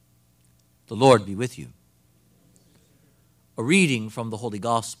The Lord be with you. A reading from the Holy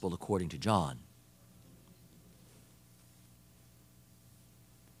Gospel according to John.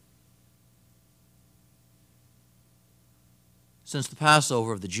 Since the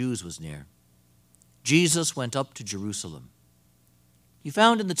Passover of the Jews was near, Jesus went up to Jerusalem. He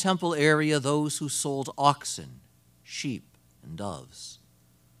found in the temple area those who sold oxen, sheep, and doves,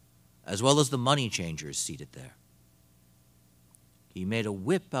 as well as the money changers seated there. He made a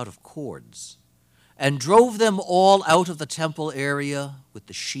whip out of cords and drove them all out of the temple area with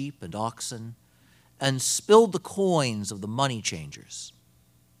the sheep and oxen, and spilled the coins of the money changers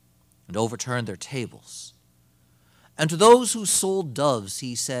and overturned their tables. And to those who sold doves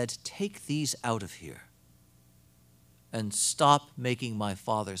he said, "Take these out of here and stop making my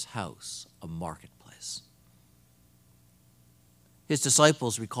Father's house a marketplace." His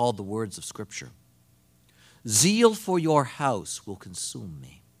disciples recalled the words of Scripture, "Zeal for your house will consume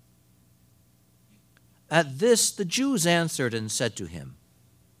me." At this the Jews answered and said to him,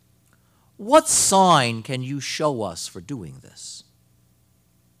 "What sign can you show us for doing this?"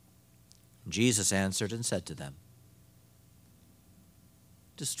 Jesus answered and said to them,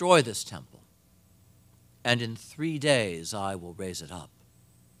 "Destroy this temple, and in 3 days I will raise it up."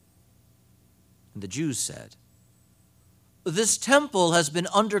 And the Jews said, "This temple has been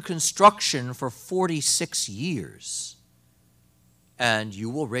under construction for 46 years, and you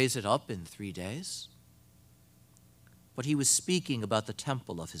will raise it up in 3 days?" But he was speaking about the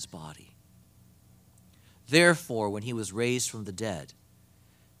temple of his body. Therefore, when he was raised from the dead,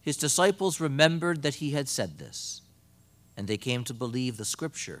 his disciples remembered that he had said this, and they came to believe the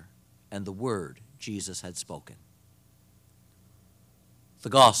Scripture and the word Jesus had spoken. The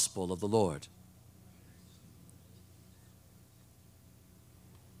Gospel of the Lord.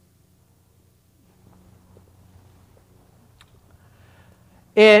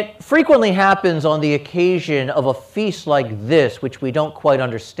 It frequently happens on the occasion of a feast like this, which we don't quite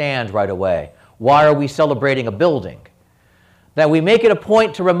understand right away. Why are we celebrating a building? That we make it a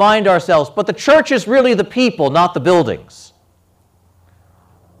point to remind ourselves, but the church is really the people, not the buildings.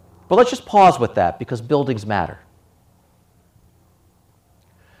 But let's just pause with that, because buildings matter.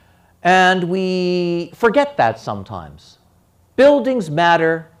 And we forget that sometimes. Buildings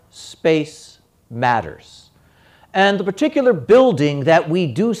matter, space matters. And the particular building that we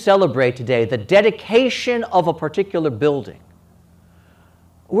do celebrate today, the dedication of a particular building,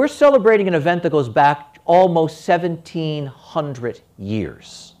 we're celebrating an event that goes back almost 1,700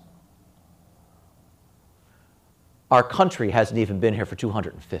 years. Our country hasn't even been here for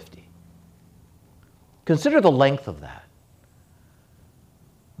 250. Consider the length of that.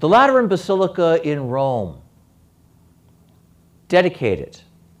 The Lateran Basilica in Rome, dedicated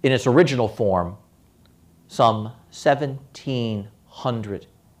in its original form some 1,700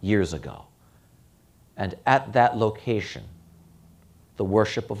 years ago. And at that location, the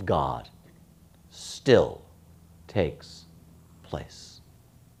worship of God still takes place.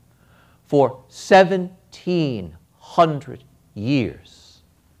 For 1,700 years,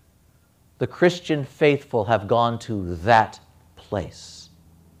 the Christian faithful have gone to that place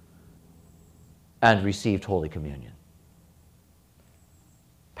and received Holy Communion.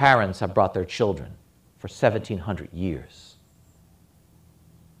 Parents have brought their children for 1,700 years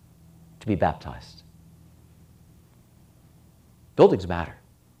to be baptized. Buildings matter.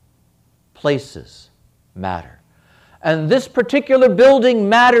 Places matter. And this particular building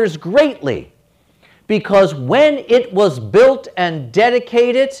matters greatly because when it was built and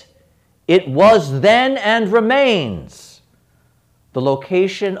dedicated, it was then and remains the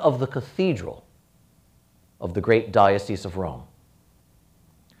location of the cathedral of the great Diocese of Rome.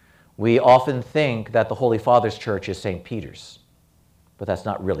 We often think that the Holy Father's church is St. Peter's, but that's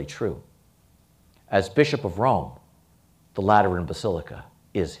not really true. As Bishop of Rome, the Lateran Basilica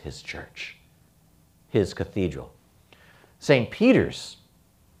is his church, his cathedral. St. Peter's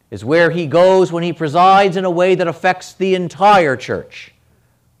is where he goes when he presides in a way that affects the entire church.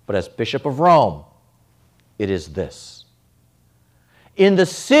 But as Bishop of Rome, it is this. In the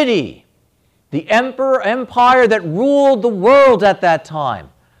city, the empire that ruled the world at that time,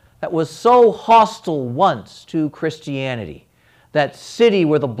 that was so hostile once to Christianity, that city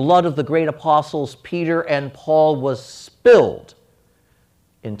where the blood of the great apostles Peter and Paul was spilled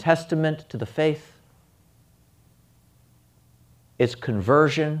in testament to the faith, its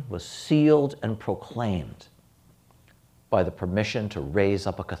conversion was sealed and proclaimed by the permission to raise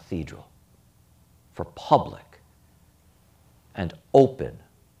up a cathedral for public and open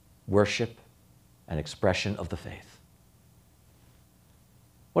worship and expression of the faith.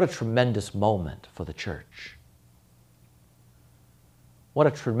 What a tremendous moment for the church. What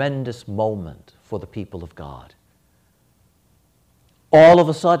a tremendous moment for the people of God. All of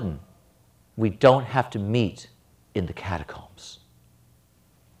a sudden, we don't have to meet in the catacombs.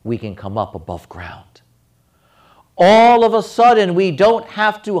 We can come up above ground. All of a sudden, we don't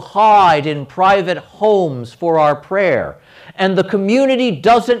have to hide in private homes for our prayer. And the community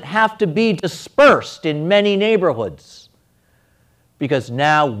doesn't have to be dispersed in many neighborhoods, because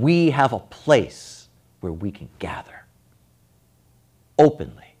now we have a place where we can gather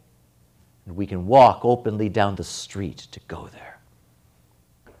openly. And we can walk openly down the street to go there.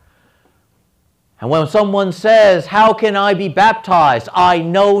 And when someone says, "How can I be baptized?" I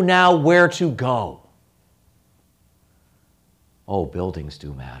know now where to go. Oh, buildings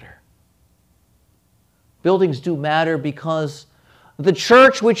do matter. Buildings do matter because the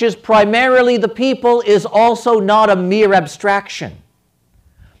church, which is primarily the people, is also not a mere abstraction.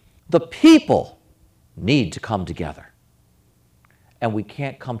 The people need to come together. And we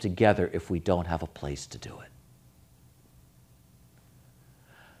can't come together if we don't have a place to do it.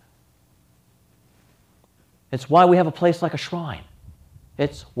 It's why we have a place like a shrine.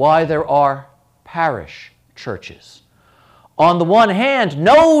 It's why there are parish churches. On the one hand,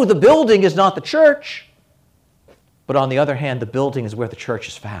 no, the building is not the church. But on the other hand, the building is where the church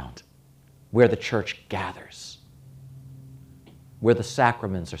is found, where the church gathers, where the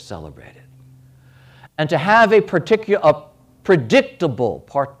sacraments are celebrated. And to have a predictable,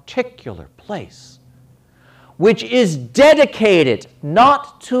 particular place, which is dedicated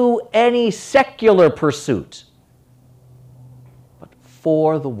not to any secular pursuit, but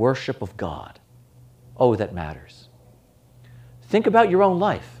for the worship of God. Oh, that matters. Think about your own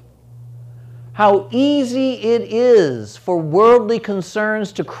life. How easy it is for worldly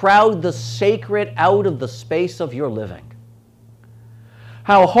concerns to crowd the sacred out of the space of your living.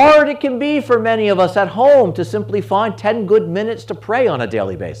 How hard it can be for many of us at home to simply find 10 good minutes to pray on a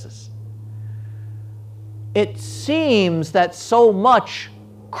daily basis. It seems that so much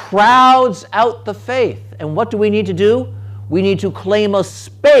crowds out the faith. And what do we need to do? We need to claim a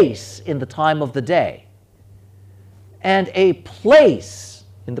space in the time of the day and a place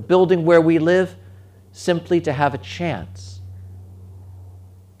in the building where we live, simply to have a chance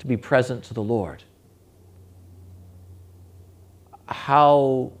to be present to the Lord.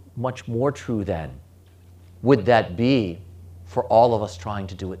 How much more true then would that be for all of us trying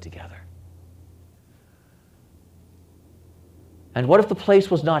to do it together? And what if the place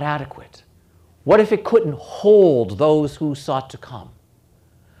was not adequate? What if it couldn't hold those who sought to come?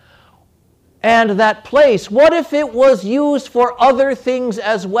 And that place, what if it was used for other things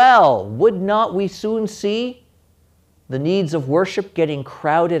as well? Would not we soon see the needs of worship getting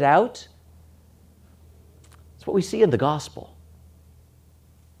crowded out? It's what we see in the gospel.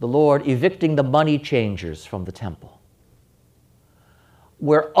 The Lord evicting the money changers from the temple,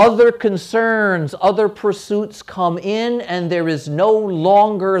 where other concerns, other pursuits come in, and there is no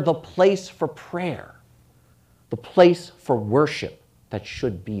longer the place for prayer, the place for worship that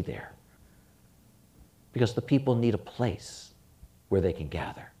should be there. Because the people need a place where they can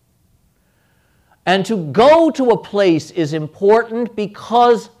gather. And to go to a place is important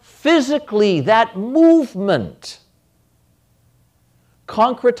because physically that movement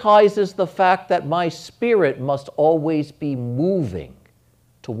concretizes the fact that my spirit must always be moving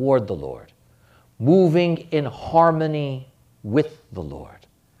toward the Lord, moving in harmony with the Lord.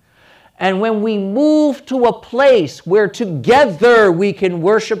 And when we move to a place where together we can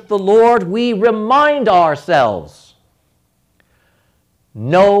worship the Lord, we remind ourselves,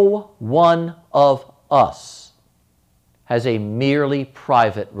 no one of us has a merely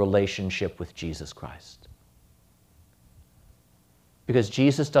private relationship with Jesus Christ. Because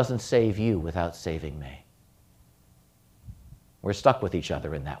Jesus doesn't save you without saving me. We're stuck with each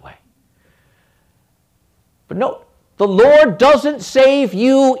other in that way. But no, the Lord doesn't save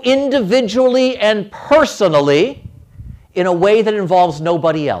you individually and personally in a way that involves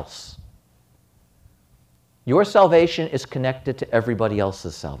nobody else. Your salvation is connected to everybody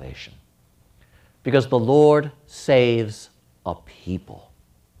else's salvation. Because the Lord saves a people,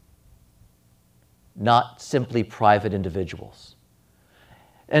 not simply private individuals.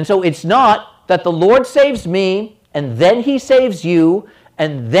 And so it's not that the Lord saves me, and then He saves you,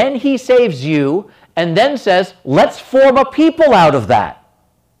 and then He saves you, and then says, let's form a people out of that.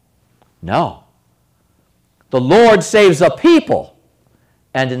 No. The Lord saves a people,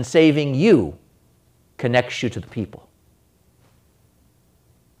 and in saving you, connects you to the people.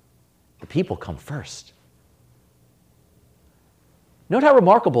 The people come first. Note how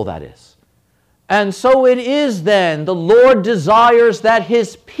remarkable that is. And so it is then, the Lord desires that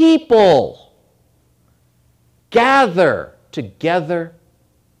His people gather together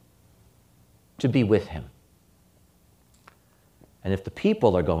to be with him. And if the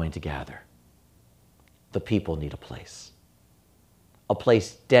people are going to gather, the people need a place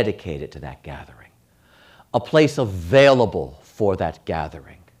dedicated to that gathering, a place available for that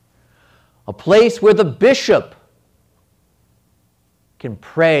gathering, a place where the bishop can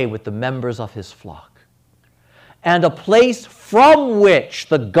pray with the members of his flock, and a place from which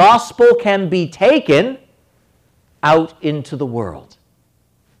the gospel can be taken out into the world.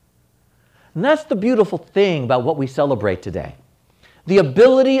 And that's the beautiful thing about what we celebrate today. The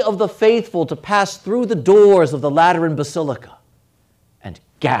ability of the faithful to pass through the doors of the Lateran Basilica and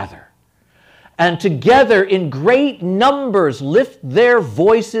gather, and together in great numbers lift their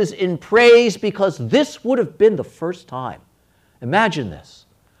voices in praise, because this would have been the first time. Imagine this.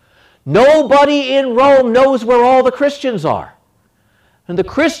 Nobody in Rome knows where all the Christians are. And the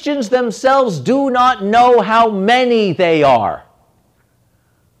Christians themselves do not know how many they are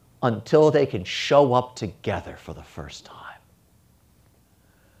until they can show up together for the first time.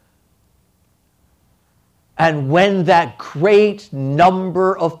 And when that great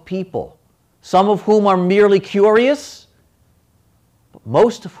number of people, some of whom are merely curious, but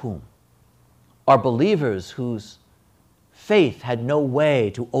most of whom are believers whose faith had no way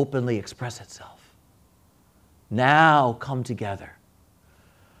to openly express itself, now come together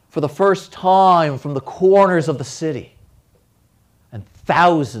for the first time from the corners of the city, and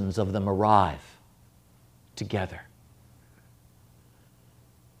thousands of them arrive together.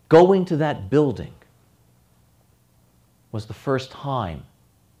 Going to that building was the first time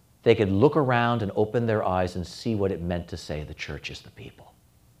they could look around and open their eyes and see what it meant to say the church is the people.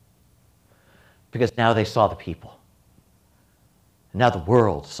 Because now they saw the people. Now the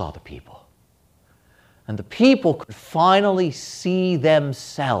world saw the people. And the people could finally see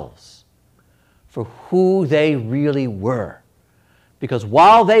themselves for who they really were. Because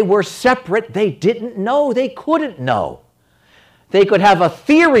while they were separate, they didn't know, they couldn't know. They could have a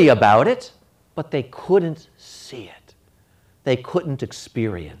theory about it, but they couldn't see it. They couldn't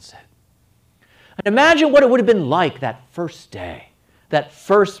experience it. And imagine what it would have been like that first day, that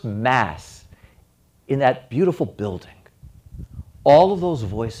first Mass in that beautiful building. All of those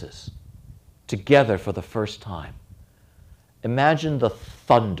voices together for the first time. Imagine the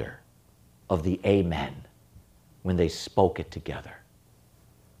thunder of the Amen when they spoke it together.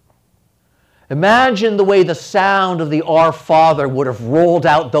 Imagine the way the sound of the Our Father would have rolled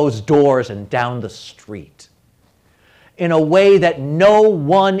out those doors and down the street in a way that no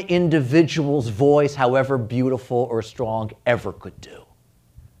one individual's voice, however beautiful or strong, ever could do.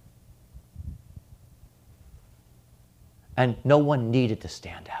 And no one needed to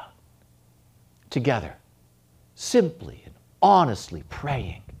stand out. Together, simply and honestly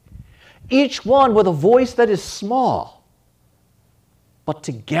praying, each one with a voice that is small, but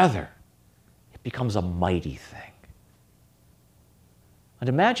together it becomes a mighty thing. And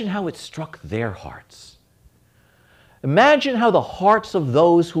imagine how it struck their hearts. Imagine how the hearts of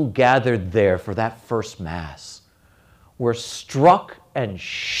those who gathered there for that first Mass were struck and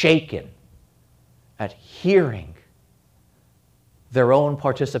shaken at hearing their own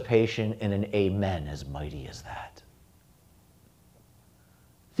participation in an Amen as mighty as that.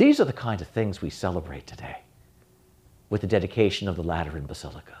 These are the kind of things we celebrate today with the dedication of the Lateran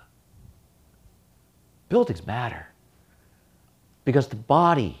Basilica. Buildings matter because the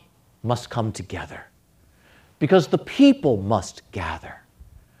body must come together, because the people must gather,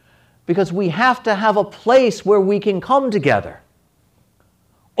 because we have to have a place where we can come together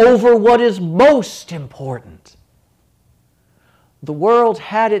over what is most important. The world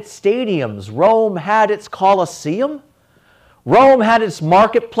had its stadiums. Rome had its Colosseum. Rome had its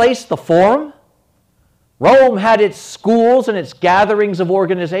marketplace, the Forum. Rome had its schools and its gatherings of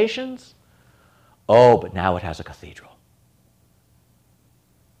organizations. Oh, but now it has a cathedral.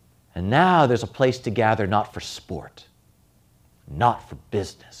 And now there's a place to gather not for sport, not for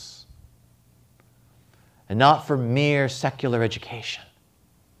business, and not for mere secular education,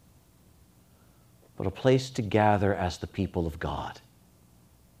 but a place to gather as the people of God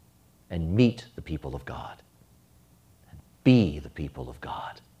and meet the people of God and be the people of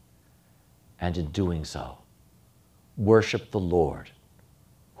God. And in doing so, worship the Lord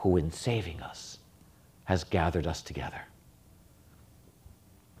who in saving us has gathered us together.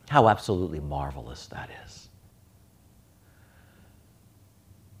 How absolutely marvelous that is.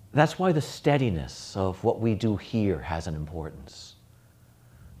 That's why the steadiness of what we do here has an importance.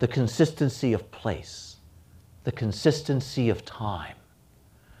 The consistency of place, the consistency of time,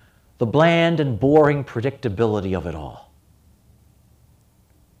 the bland and boring predictability of it all.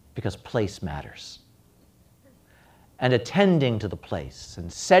 Because place matters. and attending to the place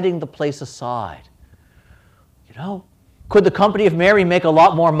and setting the place aside. You know, could the Company of Mary make a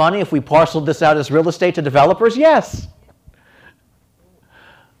lot more money if we parceled this out as real estate to developers? Yes.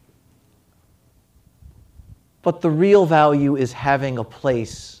 But the real value is having a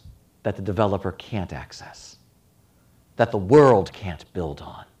place that the developer can't access, that the world can't build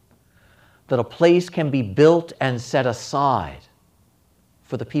on, that a place can be built and set aside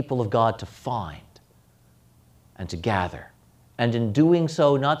for the people of God to find and to gather. And in doing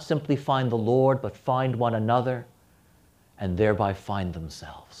so, not simply find the Lord, but find one another and thereby find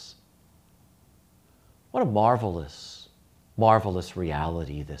themselves. What a marvelous, marvelous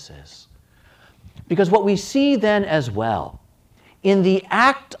reality this is. Because what we see then as well, in the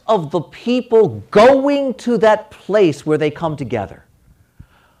act of the people going to that place where they come together,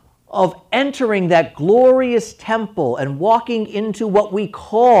 of entering that glorious temple and walking into what we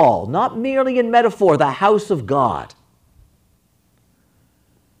call, not merely in metaphor, the house of God,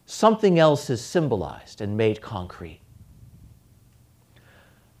 something else is symbolized and made concrete.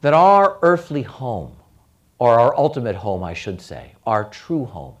 That our earthly home, or our ultimate home, I should say, our true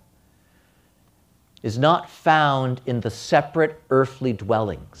home, is not found in the separate earthly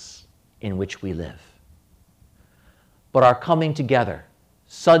dwellings in which we live, but our coming together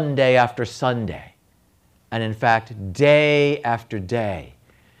Sunday after Sunday, and in fact, day after day,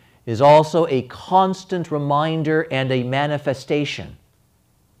 is also a constant reminder and a manifestation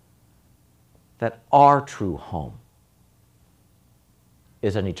that our true home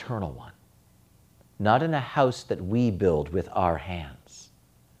is an eternal one, not in a house that we build with our hands,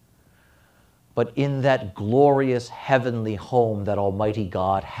 but in that glorious heavenly home that Almighty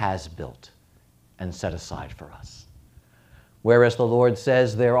God has built and set aside for us. Whereas the Lord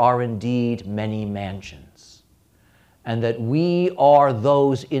says there are indeed many mansions, and that we are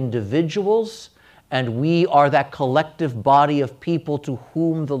those individuals and we are that collective body of people to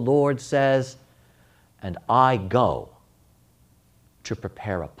whom the Lord says, and I go to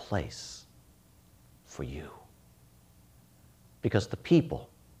prepare a place for you. Because the people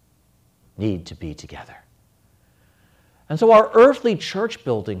need to be together. And so our earthly church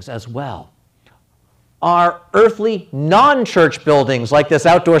buildings as well, our earthly non-church buildings like this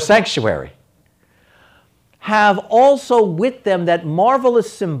outdoor sanctuary, have also with them that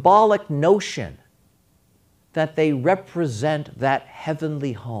marvelous symbolic notion that they represent that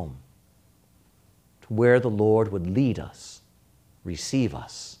heavenly home to where the Lord would lead us, receive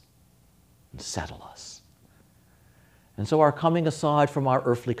us, and settle us. And so our coming aside from our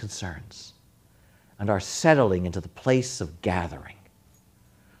earthly concerns and our settling into the place of gathering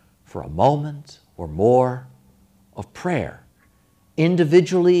for a moment or more of prayer,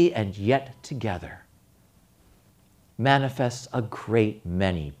 individually and yet together, manifests a great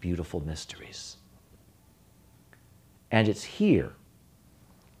many beautiful mysteries. And it's here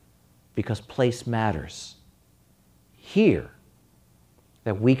because place matters. Here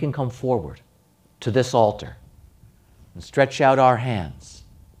that we can come forward to this altar and stretch out our hands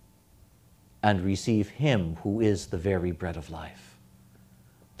and receive Him who is the very bread of life,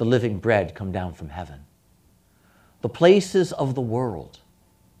 the living bread come down from heaven. The places of the world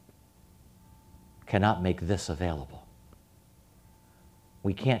cannot make this available.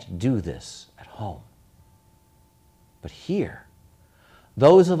 We can't do this at home. But here,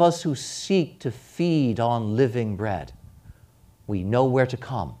 those of us who seek to feed on living bread, we know where to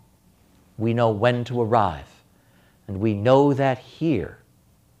come, we know when to arrive, and we know that here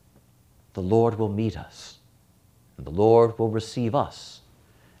the Lord will meet us, and the Lord will receive us,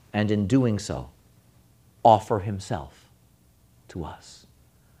 and in doing so, offer Himself to us.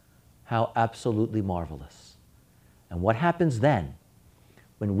 How absolutely marvelous. And what happens then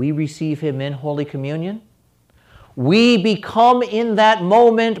when we receive Him in Holy Communion? We become in that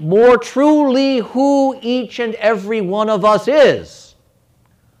moment more truly who each and every one of us is,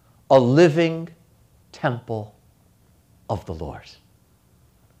 a living temple of the Lord.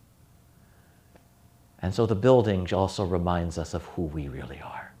 And so the building also reminds us of who we really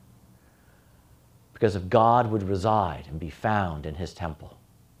are. Because if God would reside and be found in His temple,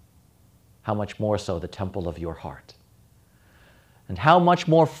 how much more so the temple of your heart? And how much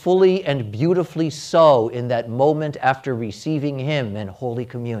more fully and beautifully so in that moment after receiving Him in Holy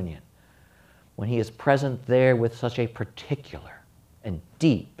Communion, when He is present there with such a particular and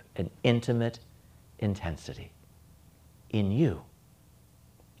deep and intimate intensity in you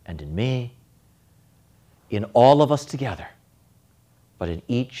and in me, in all of us together, but in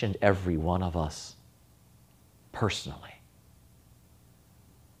each and every one of us personally.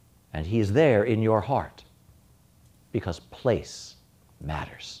 And He is there in your heart because place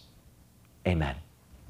matters. Amen.